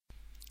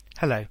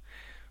Hello,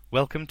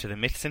 welcome to the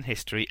Myths and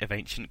History of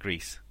Ancient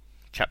Greece.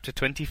 Chapter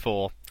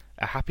 24,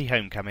 A Happy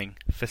Homecoming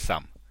for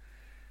Some.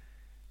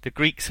 The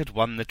Greeks had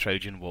won the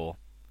Trojan War.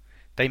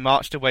 They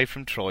marched away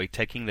from Troy,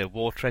 taking their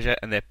war treasure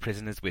and their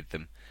prisoners with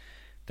them.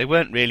 They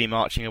weren't really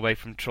marching away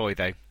from Troy,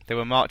 though. They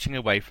were marching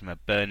away from a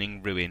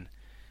burning ruin.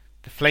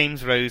 The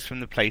flames rose from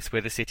the place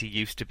where the city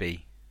used to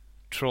be.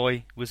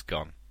 Troy was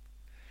gone.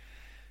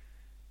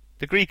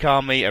 The Greek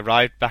army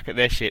arrived back at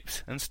their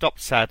ships and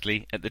stopped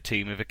sadly at the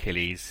tomb of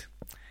Achilles.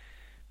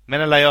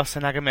 Menelaos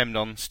and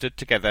Agamemnon stood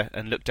together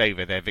and looked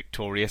over their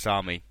victorious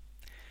army.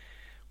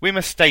 "We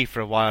must stay for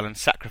a while and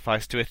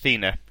sacrifice to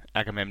Athena,"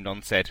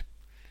 Agamemnon said.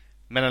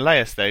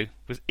 Menelaos, though,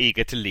 was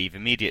eager to leave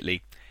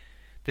immediately.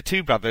 The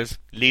two brothers,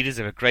 leaders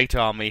of a great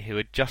army who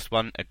had just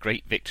won a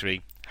great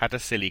victory, had a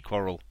silly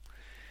quarrel.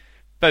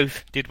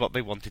 Both did what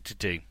they wanted to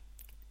do.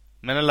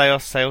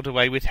 Menelaos sailed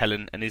away with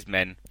Helen and his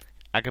men.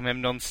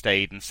 Agamemnon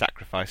stayed and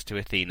sacrificed to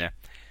Athena.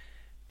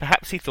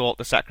 Perhaps he thought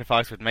the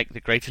sacrifice would make the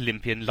great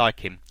Olympian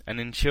like him and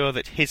ensure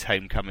that his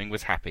homecoming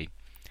was happy.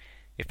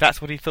 If that's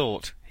what he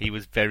thought, he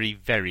was very,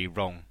 very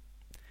wrong.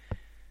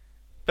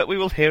 But we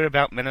will hear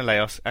about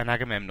Menelaos and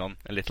Agamemnon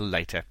a little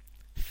later.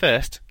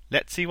 First,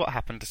 let's see what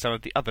happened to some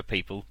of the other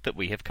people that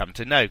we have come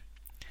to know.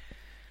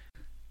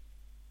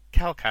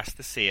 Calchas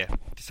the seer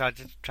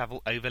decided to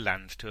travel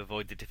overland to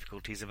avoid the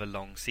difficulties of a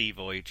long sea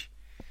voyage.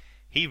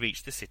 He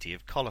reached the city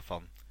of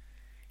Colophon.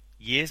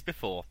 Years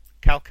before,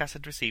 Calchas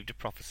had received a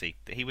prophecy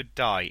that he would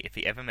die if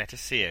he ever met a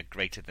seer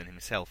greater than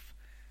himself.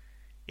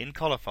 In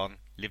Colophon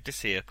lived a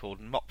seer called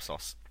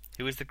Mopsos,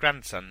 who was the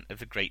grandson of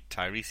the great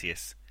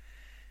Tiresias.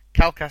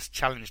 Calchas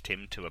challenged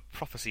him to a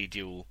prophecy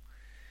duel.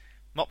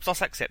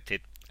 Mopsos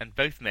accepted, and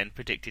both men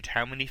predicted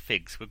how many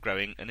figs were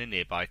growing in a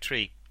nearby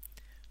tree.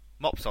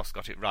 Mopsos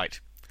got it right.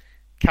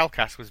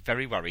 Calchas was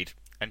very worried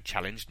and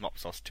challenged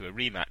Mopsos to a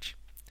rematch.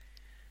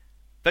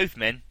 Both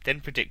men then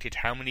predicted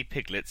how many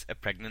piglets a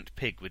pregnant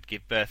pig would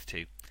give birth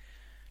to.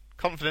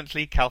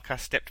 Confidently,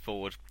 Calchas stepped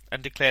forward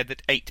and declared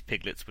that 8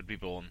 piglets would be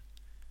born.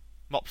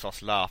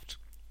 Mopsos laughed.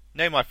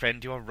 "No, my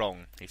friend, you are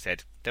wrong," he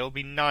said. "There will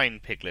be 9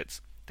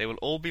 piglets. They will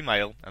all be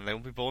male, and they will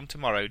be born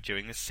tomorrow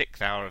during the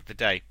 6th hour of the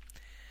day."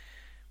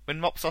 When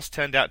Mopsos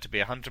turned out to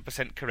be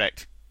 100%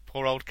 correct,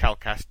 poor old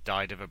Calchas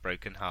died of a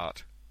broken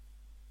heart.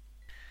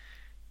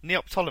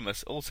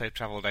 Neoptolemus also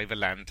travelled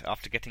overland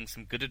after getting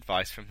some good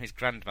advice from his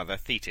grandmother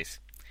Thetis.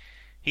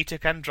 He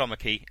took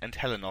Andromache and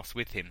Helenos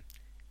with him,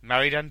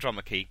 married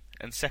Andromache,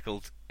 and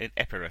settled in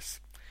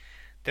Epirus.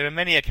 There are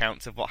many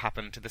accounts of what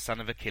happened to the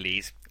son of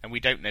Achilles, and we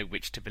don't know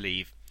which to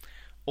believe.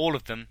 All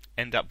of them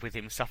end up with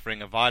him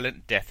suffering a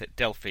violent death at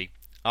Delphi,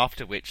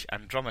 after which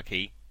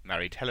Andromache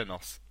married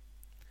Helenos.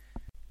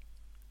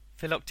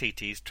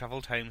 Philoctetes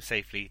travelled home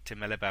safely to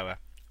Meliboea,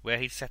 where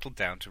he settled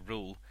down to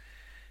rule.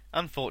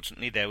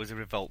 Unfortunately, there was a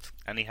revolt,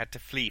 and he had to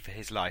flee for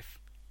his life.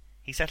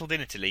 He settled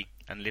in Italy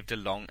and lived a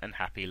long and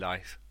happy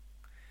life.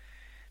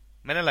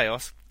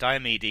 Menelaos,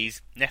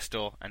 Diomedes,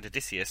 Nestor, and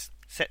Odysseus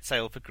set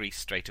sail for Greece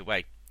straight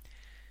away.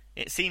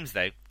 It seems,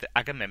 though, that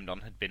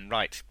Agamemnon had been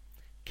right.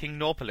 King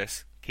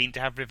Nauplius, keen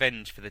to have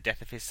revenge for the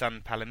death of his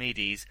son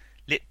Palamedes,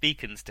 lit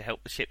beacons to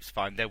help the ships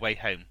find their way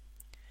home.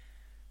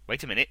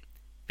 Wait a minute.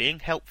 Being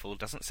helpful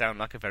doesn't sound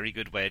like a very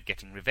good way of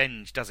getting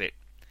revenge, does it?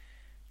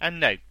 And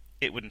no,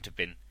 it wouldn't have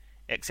been,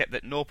 except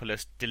that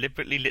Nauplius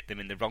deliberately lit them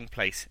in the wrong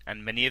place,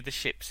 and many of the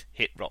ships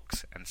hit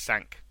rocks and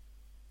sank.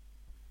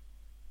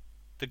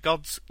 The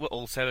gods were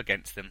also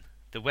against them.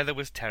 The weather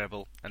was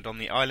terrible, and on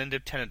the island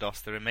of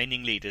Tenedos the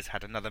remaining leaders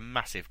had another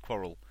massive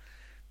quarrel.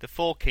 The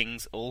 4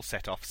 kings all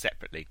set off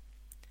separately.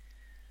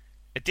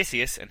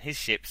 Odysseus and his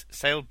ships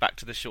sailed back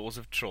to the shores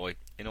of Troy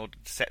in order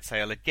to set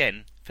sail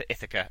again for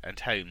Ithaca and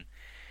home.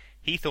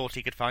 He thought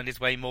he could find his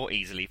way more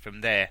easily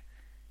from there.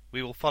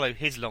 We will follow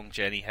his long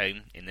journey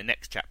home in the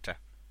next chapter.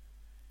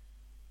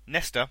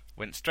 Nestor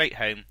went straight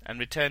home and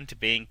returned to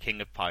being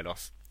king of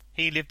Pylos.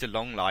 He lived a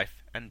long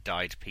life and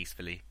died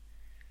peacefully.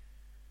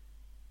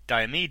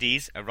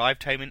 Diomedes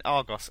arrived home in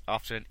Argos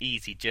after an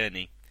easy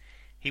journey.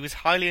 He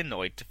was highly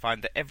annoyed to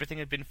find that everything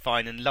had been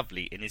fine and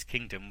lovely in his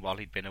kingdom while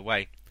he'd been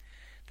away.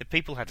 The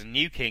people had a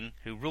new king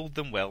who ruled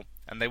them well,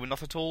 and they were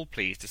not at all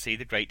pleased to see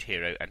the great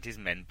hero and his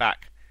men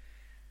back.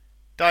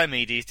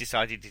 Diomedes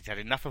decided he'd had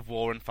enough of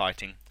war and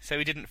fighting, so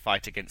he didn't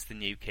fight against the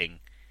new king.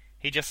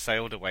 He just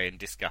sailed away in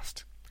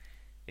disgust.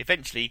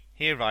 Eventually,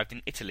 he arrived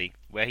in Italy,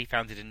 where he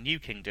founded a new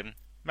kingdom,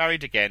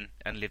 married again,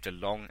 and lived a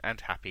long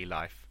and happy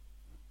life.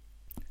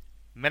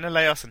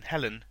 Menelaos and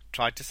Helen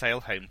tried to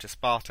sail home to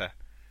Sparta.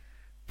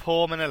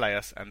 Poor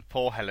Menelaos and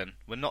poor Helen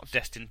were not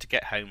destined to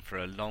get home for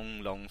a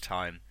long, long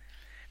time.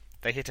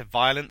 They hit a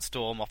violent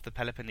storm off the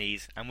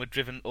Peloponnese and were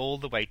driven all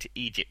the way to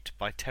Egypt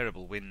by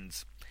terrible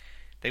winds.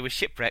 They were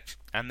shipwrecked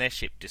and their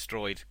ship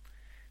destroyed.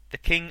 The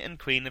king and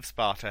queen of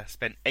Sparta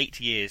spent 8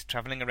 years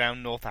travelling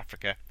around North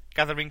Africa,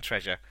 gathering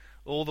treasure,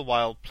 all the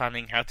while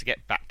planning how to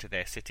get back to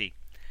their city.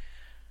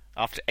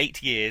 After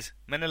 8 years,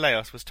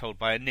 Menelaos was told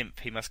by a nymph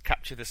he must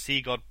capture the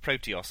sea god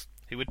Proteus,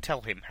 who would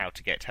tell him how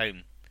to get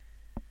home.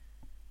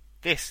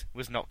 This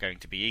was not going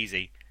to be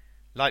easy.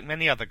 Like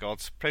many other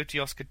gods,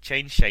 Proteus could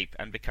change shape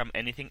and become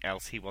anything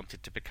else he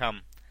wanted to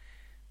become.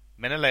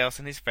 Menelaos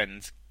and his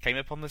friends came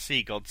upon the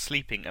sea god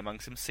sleeping among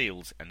some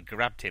seals and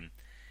grabbed him.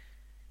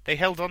 They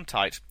held on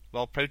tight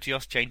while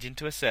Proteus changed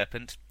into a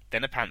serpent,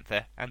 then a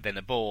panther, and then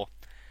a boar.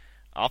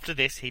 After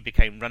this he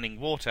became running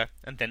water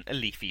and then a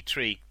leafy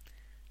tree.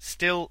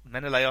 Still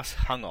Menelaos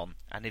hung on,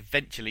 and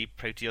eventually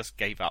Proteus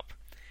gave up.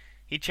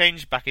 He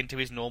changed back into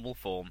his normal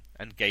form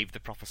and gave the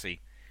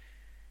prophecy.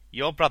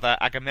 "Your brother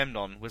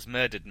Agamemnon was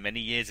murdered many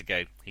years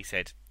ago," he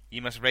said.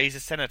 "You must raise a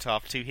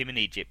cenotaph to him in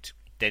Egypt,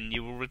 then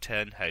you will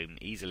return home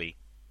easily."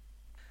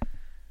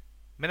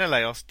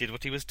 Menelaos did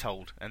what he was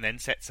told, and then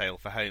set sail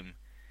for home.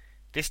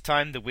 This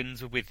time the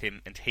winds were with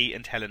him, and he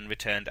and Helen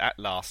returned at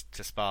last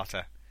to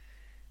Sparta.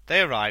 They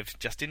arrived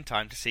just in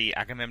time to see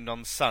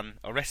Agamemnon's son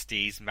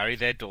Orestes marry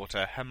their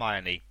daughter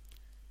Hermione.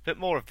 But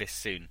more of this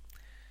soon.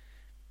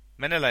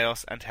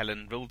 Menelaos and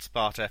Helen ruled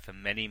Sparta for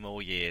many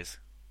more years.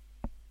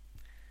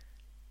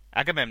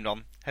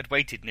 Agamemnon had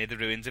waited near the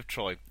ruins of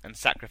Troy and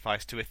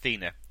sacrificed to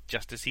Athena,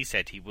 just as he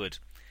said he would.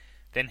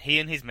 Then he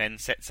and his men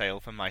set sail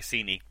for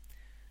Mycenae.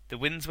 The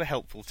winds were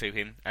helpful to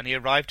him, and he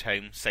arrived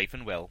home safe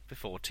and well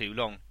before too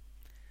long.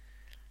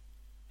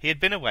 He had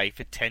been away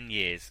for 10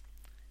 years.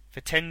 For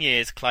 10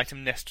 years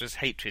Clytemnestra's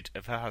hatred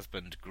of her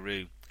husband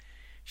grew.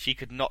 She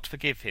could not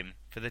forgive him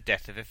for the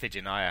death of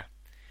Iphigenia.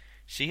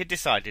 She had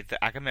decided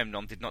that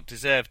Agamemnon did not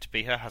deserve to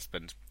be her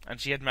husband, and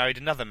she had married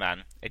another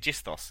man,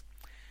 Aegisthus.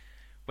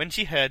 When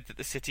she heard that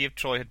the city of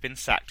Troy had been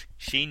sacked,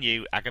 she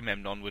knew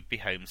Agamemnon would be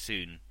home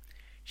soon.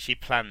 She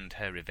planned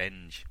her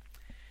revenge.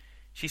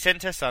 She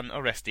sent her son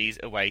Orestes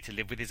away to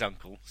live with his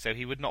uncle, so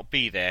he would not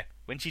be there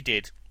when she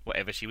did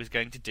whatever she was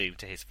going to do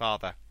to his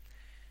father.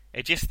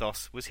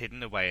 Aegisthus was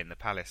hidden away in the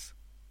palace.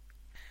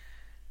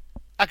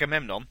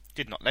 Agamemnon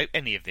did not know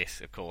any of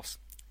this, of course.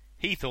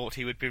 He thought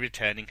he would be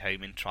returning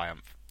home in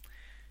triumph.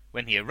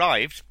 When he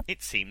arrived,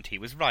 it seemed he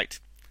was right.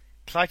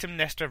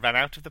 Clytemnestra ran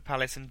out of the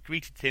palace and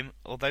greeted him,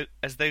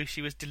 as though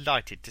she was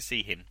delighted to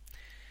see him.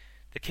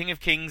 The King of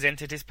Kings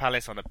entered his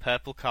palace on a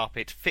purple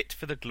carpet fit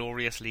for the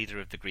glorious leader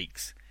of the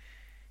Greeks.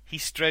 He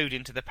strode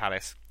into the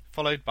palace,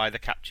 followed by the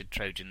captured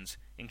Trojans,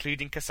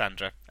 including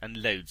Cassandra, and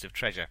loads of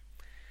treasure.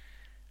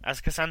 As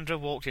Cassandra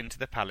walked into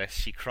the palace,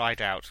 she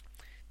cried out,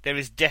 "There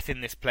is death in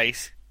this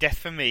place, death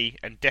for me,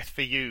 and death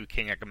for you,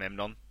 King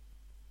Agamemnon."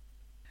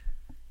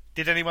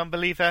 Did anyone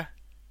believe her?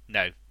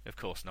 No, of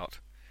course not.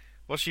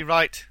 Was she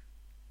right?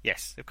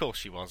 Yes, of course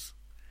she was.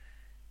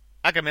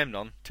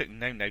 Agamemnon took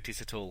no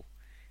notice at all.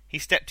 He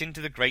stepped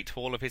into the great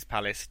hall of his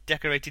palace,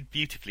 decorated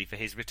beautifully for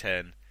his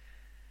return.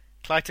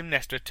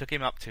 Clytemnestra took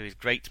him up to his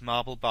great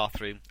marble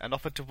bathroom and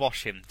offered to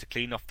wash him to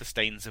clean off the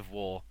stains of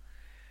war.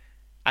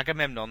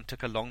 Agamemnon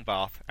took a long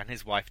bath, and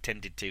his wife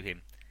tended to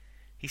him.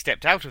 He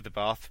stepped out of the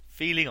bath,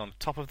 feeling on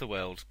top of the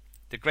world.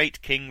 The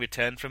great king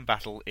returned from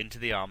battle into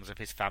the arms of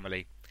his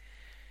family.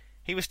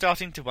 He was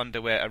starting to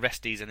wonder where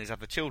Orestes and his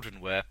other children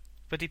were,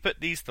 but he put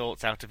these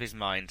thoughts out of his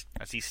mind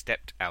as he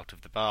stepped out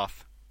of the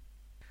bath.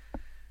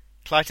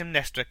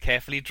 Clytemnestra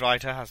carefully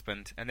dried her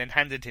husband, and then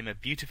handed him a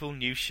beautiful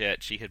new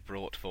shirt she had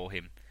brought for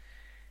him.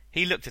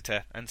 He looked at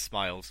her and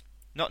smiled,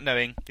 not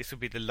knowing this would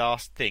be the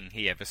last thing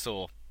he ever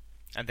saw,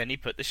 and then he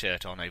put the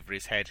shirt on over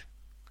his head.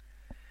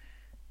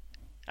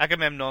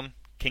 Agamemnon,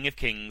 King of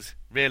Kings,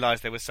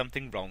 realized there was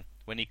something wrong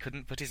when he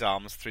couldn't put his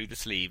arms through the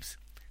sleeves.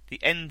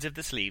 The ends of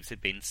the sleeves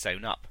had been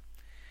sewn up.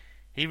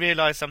 He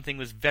realized something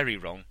was very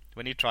wrong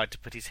when he tried to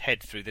put his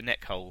head through the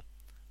neck hole.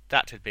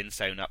 That had been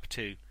sewn up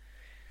too.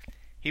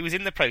 He was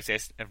in the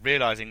process of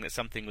realizing that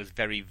something was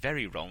very,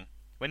 very wrong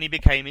when he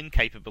became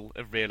incapable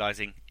of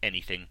realizing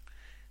anything.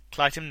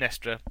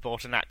 Clytemnestra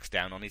brought an axe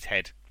down on his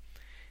head.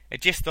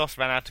 Aegisthus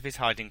ran out of his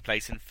hiding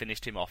place and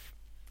finished him off.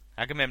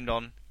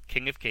 Agamemnon,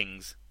 King of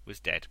Kings, was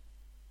dead.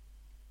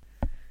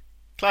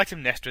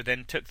 Clytemnestra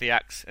then took the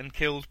axe and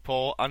killed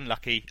poor,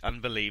 unlucky,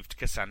 unbelieved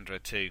Cassandra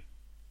too.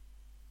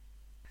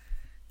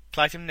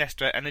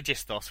 Clytemnestra and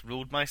Aegisthus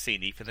ruled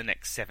Mycenae for the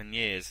next 7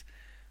 years.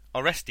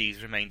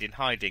 Orestes remained in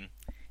hiding.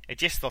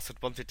 Aegisthus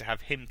had wanted to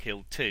have him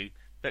killed too,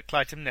 but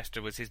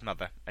Clytemnestra was his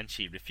mother, and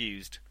she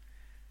refused.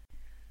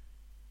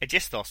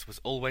 Aegisthus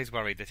was always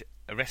worried that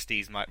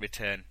Orestes might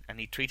return, and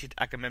he treated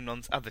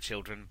Agamemnon's other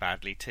children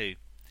badly too.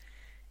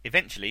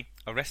 Eventually,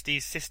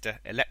 Orestes' sister,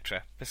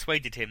 Electra,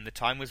 persuaded him the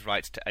time was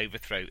right to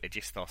overthrow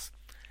Aegisthus.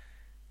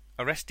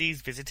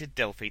 Orestes visited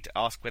Delphi to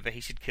ask whether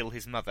he should kill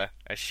his mother,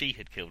 as she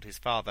had killed his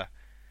father.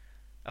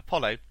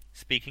 Apollo,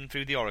 speaking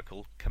through the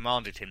oracle,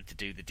 commanded him to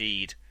do the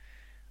deed.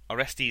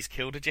 Orestes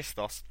killed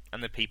Aegisthus,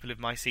 and the people of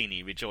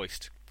Mycenae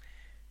rejoiced.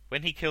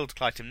 When he killed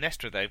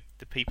Clytemnestra, though,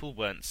 the people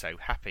weren't so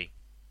happy.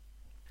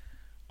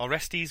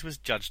 Orestes was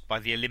judged by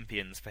the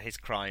Olympians for his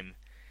crime.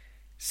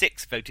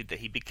 6 voted that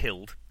he be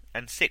killed,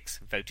 and 6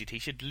 voted he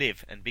should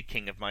live and be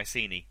king of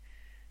Mycenae.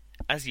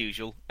 As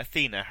usual,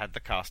 Athena had the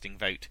casting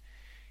vote.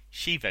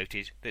 She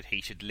voted that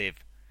he should live.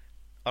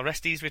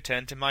 Orestes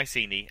returned to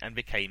Mycenae and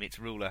became its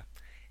ruler.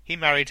 He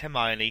married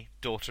Hermione,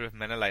 daughter of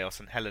Menelaos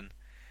and Helen.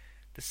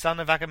 The son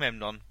of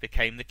Agamemnon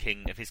became the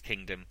king of his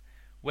kingdom.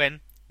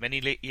 When,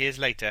 many years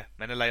later,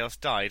 Menelaos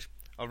died,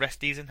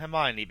 Orestes and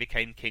Hermione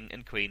became king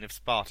and queen of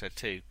Sparta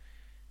too.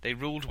 They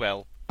ruled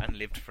well and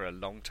lived for a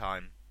long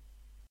time.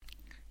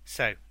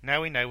 So,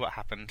 now we know what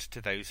happened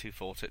to those who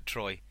fought at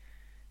Troy.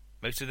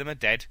 Most of them are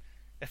dead,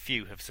 a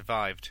few have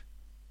survived.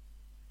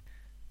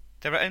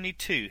 There are only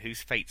two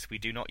whose fates we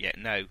do not yet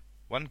know,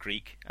 one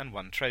Greek and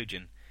one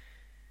Trojan.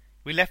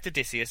 We left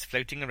Odysseus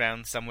floating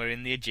around somewhere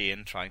in the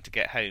Aegean trying to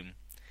get home.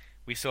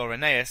 We saw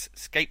Aeneas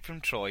escape from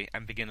Troy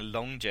and begin a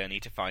long journey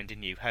to find a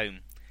new home.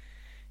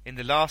 In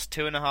the last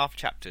 2.5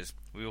 chapters,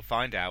 we will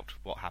find out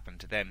what happened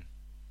to them.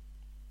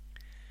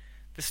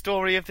 The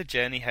story of the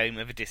journey home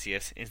of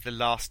Odysseus is the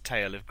last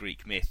tale of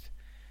Greek myth.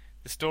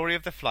 The story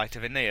of the flight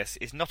of Aeneas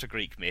is not a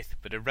Greek myth,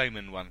 but a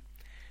Roman one.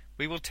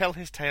 We will tell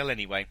his tale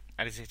anyway,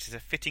 as it is a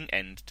fitting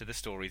end to the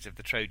stories of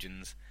the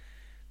Trojans.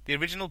 The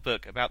original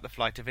book about the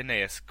flight of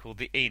Aeneas, called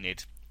the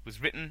Aeneid,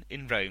 was written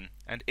in Rome,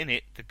 and in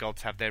it the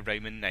gods have their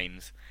Roman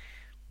names.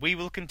 We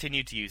will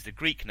continue to use the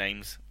Greek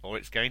names, or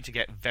it's going to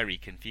get very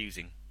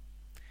confusing.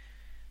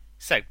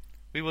 So,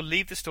 we will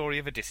leave the story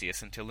of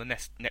Odysseus until the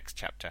next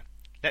chapter.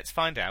 Let's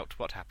find out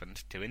what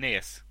happened to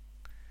Aeneas.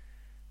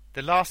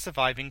 The last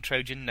surviving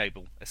Trojan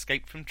noble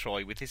escaped from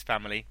Troy with his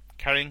family,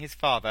 carrying his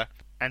father,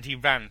 and he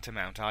ran to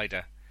Mount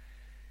Ida.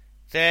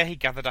 There he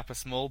gathered up a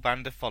small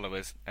band of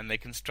followers, and they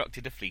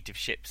constructed a fleet of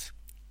ships.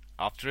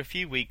 After a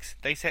few weeks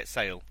they set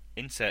sail,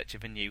 in search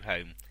of a new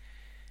home.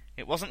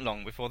 It wasn't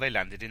long before they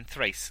landed in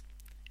Thrace.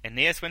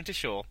 Aeneas went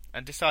ashore,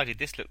 and decided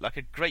this looked like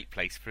a great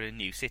place for a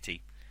new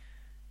city.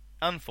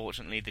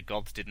 Unfortunately, the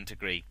gods didn't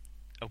agree.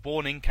 A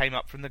warning came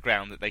up from the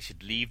ground that they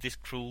should leave this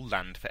cruel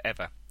land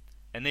forever.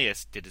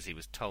 Aeneas did as he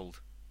was told.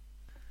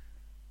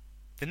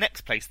 The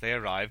next place they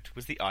arrived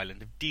was the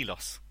island of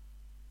Delos.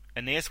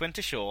 Aeneas went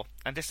ashore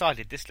and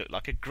decided this looked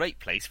like a great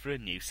place for a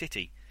new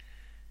city.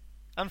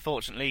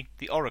 Unfortunately,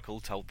 the oracle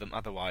told them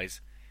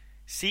otherwise.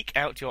 "Seek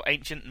out your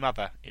ancient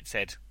mother," it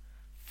said,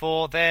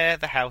 "for there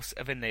the house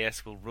of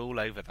Aeneas will rule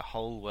over the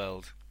whole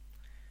world."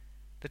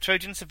 The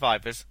Trojan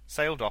survivors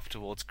sailed off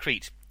towards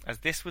Crete, as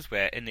this was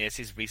where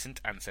Aeneas'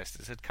 recent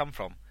ancestors had come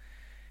from.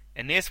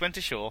 Aeneas went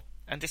ashore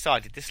and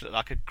decided this looked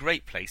like a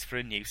great place for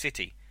a new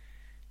city.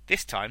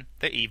 This time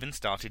they even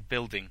started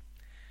building.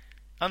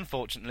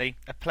 Unfortunately,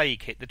 a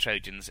plague hit the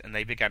Trojans and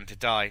they began to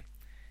die.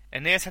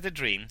 Aeneas had a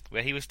dream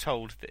where he was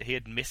told that he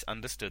had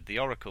misunderstood the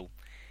oracle.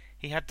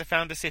 He had to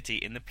found a city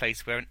in the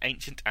place where an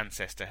ancient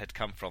ancestor had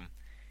come from.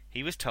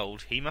 He was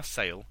told he must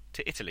sail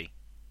to Italy.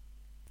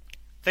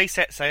 They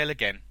set sail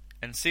again,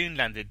 and soon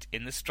landed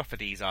in the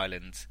Strophades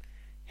Islands.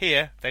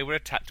 Here they were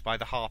attacked by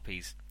the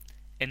Harpies.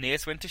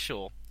 Aeneas went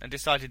ashore and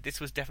decided this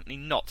was definitely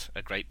not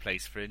a great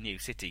place for a new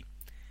city.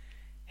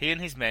 He and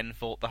his men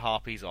fought the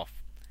Harpies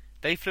off.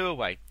 They flew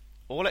away,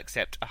 all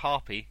except a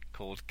Harpy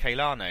called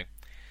Caelano.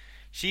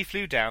 She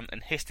flew down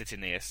and hissed at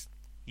Aeneas,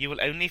 "You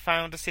will only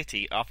found a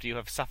city after you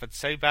have suffered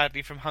so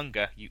badly from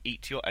hunger you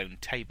eat your own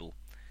table."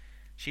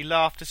 She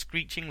laughed a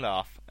screeching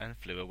laugh and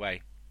flew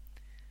away.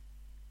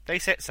 They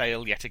set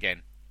sail yet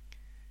again.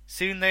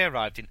 Soon they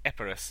arrived in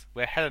Epirus,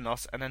 where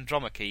Helenos and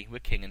Andromache were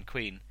king and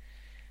queen.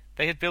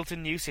 They had built a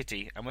new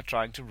city and were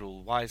trying to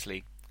rule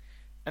wisely.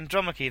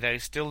 Andromache, though,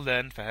 still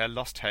yearned for her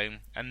lost home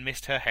and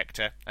missed her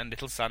Hector and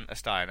little son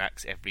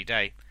Astyanax every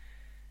day.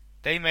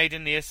 They made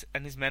Aeneas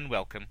and his men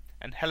welcome,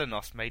 and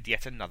Helenos made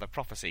yet another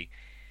prophecy.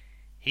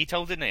 He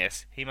told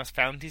Aeneas he must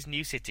found his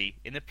new city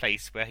in a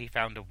place where he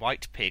found a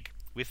white pig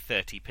with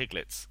 30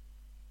 piglets.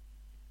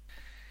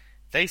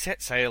 They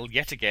set sail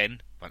yet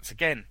again, once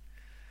again.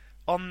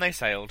 On they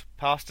sailed,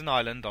 past an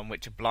island on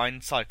which a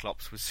blind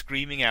Cyclops was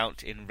screaming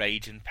out in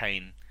rage and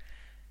pain.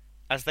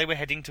 As they were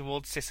heading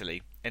towards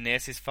Sicily,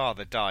 Aeneas'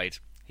 father died.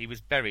 He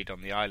was buried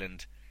on the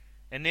island.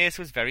 Aeneas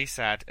was very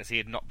sad as he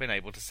had not been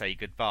able to say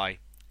goodbye.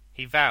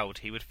 He vowed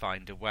he would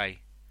find a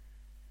way.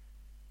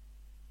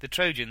 The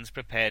Trojans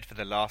prepared for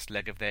the last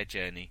leg of their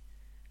journey.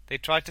 They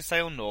tried to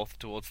sail north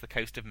towards the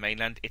coast of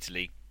mainland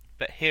Italy,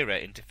 but Hera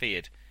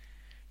interfered.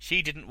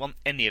 She didn't want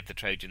any of the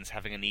Trojans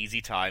having an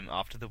easy time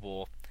after the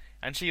war,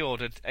 and she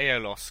ordered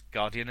Aeolus,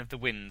 guardian of the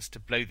winds, to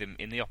blow them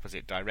in the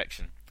opposite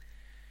direction.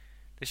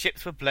 The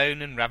ships were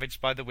blown and ravaged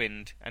by the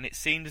wind, and it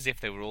seemed as if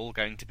they were all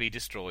going to be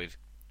destroyed.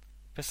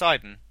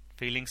 Poseidon,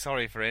 feeling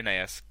sorry for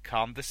Aeneas,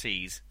 calmed the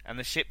seas, and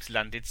the ships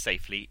landed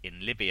safely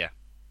in Libya.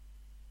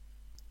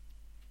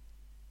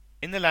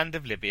 In the land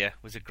of Libya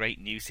was a great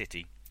new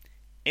city.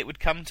 It would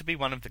come to be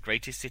one of the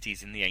greatest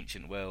cities in the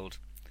ancient world.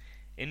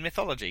 In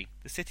mythology,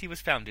 the city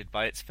was founded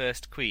by its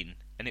first queen,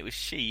 and it was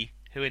she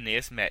who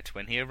Aeneas met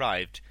when he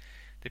arrived.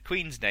 The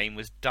queen's name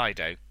was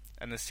Dido,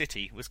 and the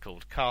city was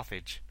called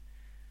Carthage.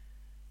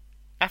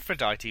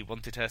 Aphrodite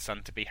wanted her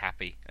son to be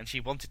happy, and she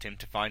wanted him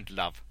to find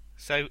love,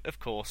 so, of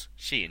course,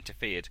 she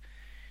interfered.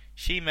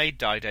 She made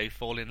Dido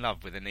fall in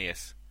love with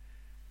Aeneas.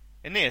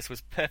 Aeneas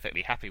was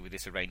perfectly happy with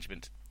this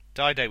arrangement.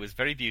 Dido was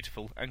very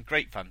beautiful and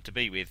great fun to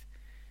be with.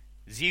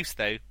 Zeus,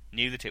 though,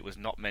 knew that it was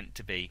not meant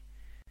to be.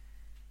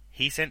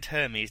 He sent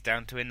Hermes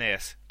down to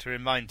Aeneas to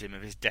remind him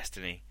of his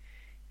destiny.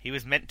 He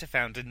was meant to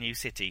found a new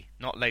city,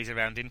 not laze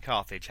around in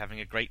Carthage having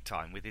a great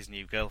time with his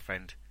new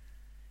girlfriend.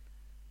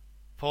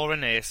 Poor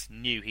Aeneas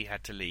knew he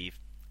had to leave.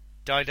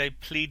 Dido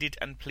pleaded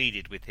and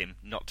pleaded with him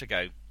not to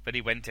go, but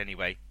he went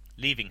anyway,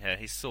 leaving her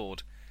his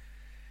sword.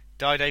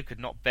 Dido could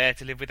not bear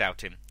to live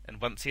without him,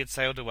 and once he had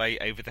sailed away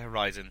over the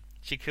horizon,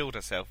 she killed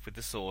herself with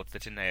the sword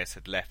that Aeneas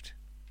had left.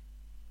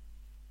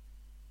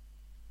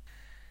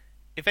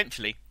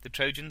 Eventually, the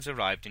Trojans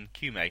arrived in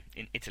Cumae,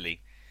 in Italy.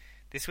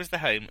 This was the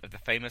home of the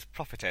famous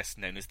prophetess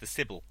known as the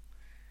Sibyl.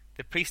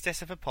 The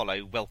priestess of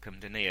Apollo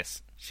welcomed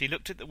Aeneas. She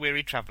looked at the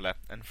weary traveller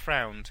and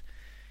frowned.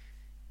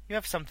 "You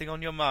have something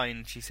on your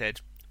mind," she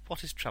said.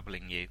 "What is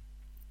troubling you?"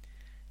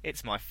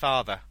 "It's my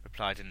father,"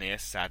 replied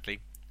Aeneas sadly.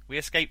 "We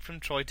escaped from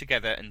Troy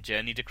together and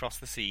journeyed across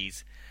the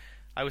seas.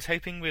 I was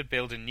hoping we'd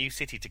build a new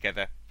city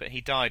together, but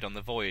he died on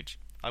the voyage.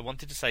 I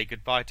wanted to say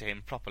goodbye to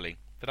him properly,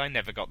 but I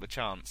never got the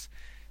chance.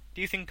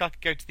 Do you think I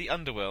could go to the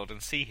underworld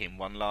and see him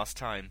one last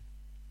time?"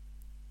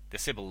 The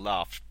Sibyl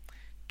laughed.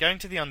 "Going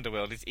to the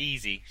underworld is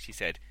easy," she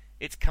said.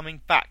 "It's coming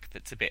back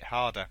that's a bit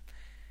harder.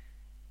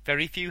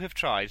 Very few have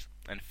tried,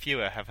 and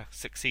fewer have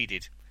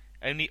succeeded.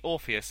 Only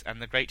Orpheus and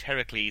the great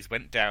Heracles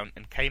went down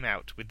and came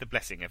out with the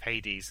blessing of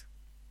Hades.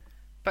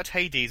 But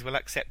Hades will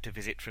accept a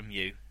visit from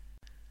you.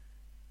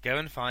 Go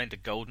and find a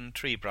golden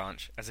tree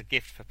branch as a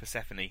gift for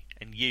Persephone,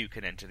 and you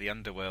can enter the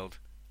underworld.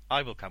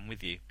 I will come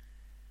with you."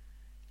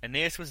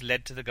 Aeneas was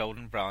led to the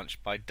golden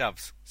branch by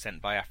doves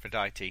sent by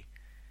Aphrodite.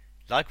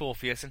 Like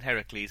Orpheus and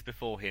Heracles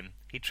before him,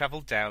 he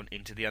travelled down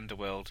into the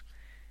underworld.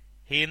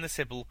 He and the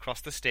Sibyl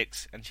crossed the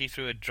Styx, and she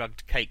threw a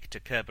drugged cake to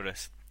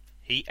Cerberus.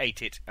 He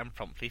ate it and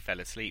promptly fell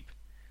asleep.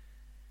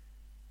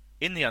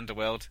 In the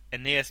underworld,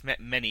 Aeneas met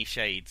many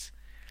shades.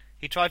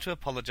 He tried to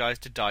apologize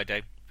to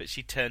Dido, but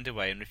she turned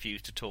away and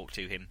refused to talk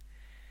to him.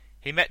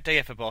 He met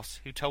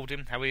Deiphobos, who told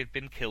him how he had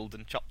been killed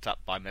and chopped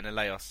up by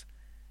Menelaus.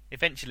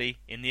 Eventually,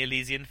 in the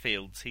Elysian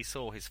fields, he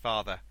saw his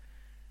father.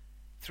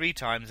 3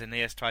 times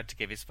Aeneas tried to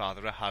give his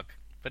father a hug,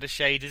 but a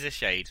shade is a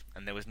shade,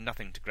 and there was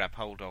nothing to grab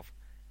hold of.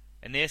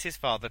 Aeneas'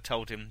 father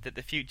told him that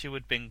the future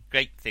would bring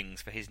great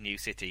things for his new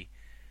city.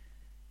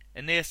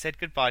 Aeneas said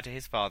goodbye to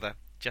his father,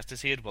 just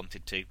as he had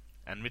wanted to,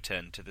 and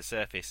returned to the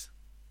surface.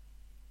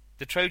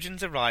 The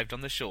Trojans arrived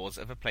on the shores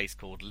of a place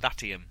called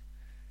Latium.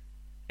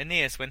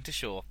 Aeneas went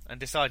ashore and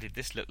decided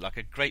this looked like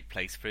a great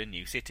place for a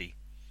new city.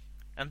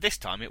 And this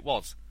time it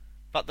was,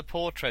 but the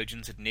poor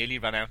Trojans had nearly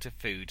run out of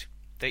food.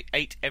 They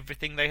ate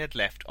everything they had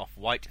left off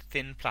white,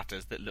 thin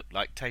platters that looked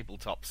like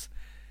tabletops.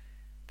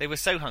 They were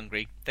so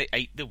hungry they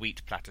ate the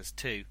wheat platters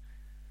too.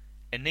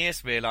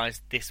 Aeneas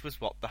realized this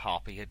was what the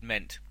harpy had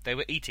meant. They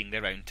were eating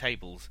their own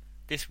tables.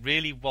 This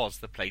really was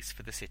the place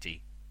for the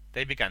city.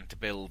 They began to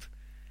build.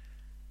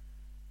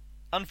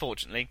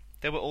 Unfortunately,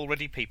 there were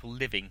already people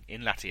living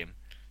in Latium.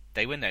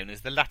 They were known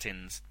as the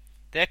Latins.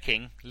 Their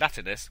king,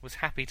 Latinus, was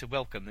happy to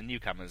welcome the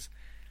newcomers.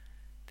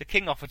 The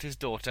king offered his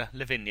daughter,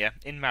 Lavinia,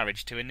 in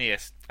marriage to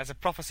Aeneas, as a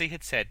prophecy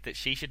had said that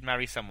she should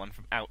marry someone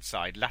from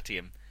outside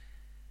Latium.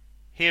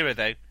 Hera,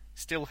 though,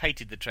 still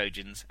hated the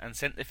Trojans and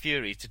sent the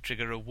Furies to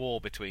trigger a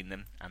war between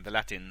them and the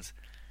Latins.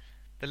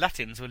 The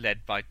Latins were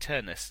led by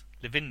Turnus,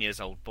 Lavinia's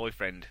old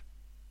boyfriend.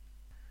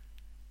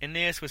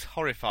 Aeneas was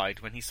horrified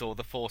when he saw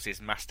the forces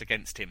massed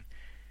against him.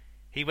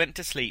 He went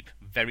to sleep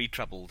very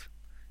troubled.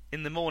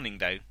 In the morning,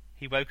 though,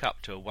 he woke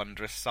up to a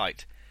wondrous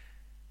sight.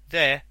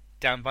 There,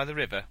 down by the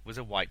river, was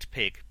a white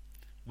pig.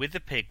 With the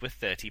pig were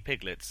 30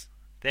 piglets.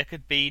 There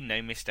could be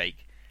no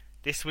mistake.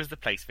 This was the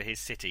place for his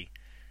city.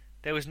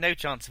 There was no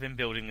chance of him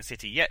building a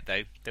city yet,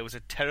 though. There was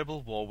a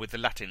terrible war with the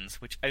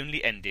Latins, which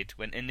only ended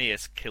when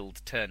Aeneas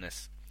killed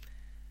Turnus.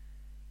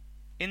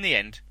 In the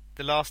end,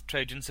 the last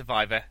Trojan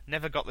survivor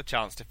never got the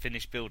chance to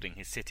finish building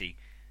his city.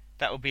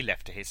 That would be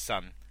left to his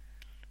son.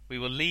 We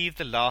will leave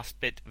the last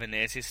bit of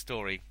Aeneas'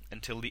 story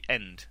until the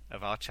end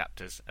of our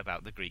chapters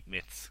about the Greek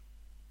myths.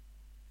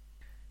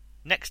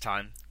 Next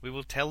time, we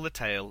will tell the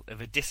tale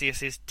of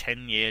Odysseus'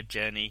 10-year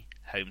journey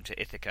home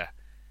to Ithaca.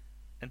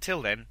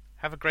 Until then,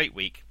 have a great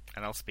week,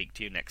 and I'll speak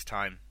to you next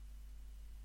time.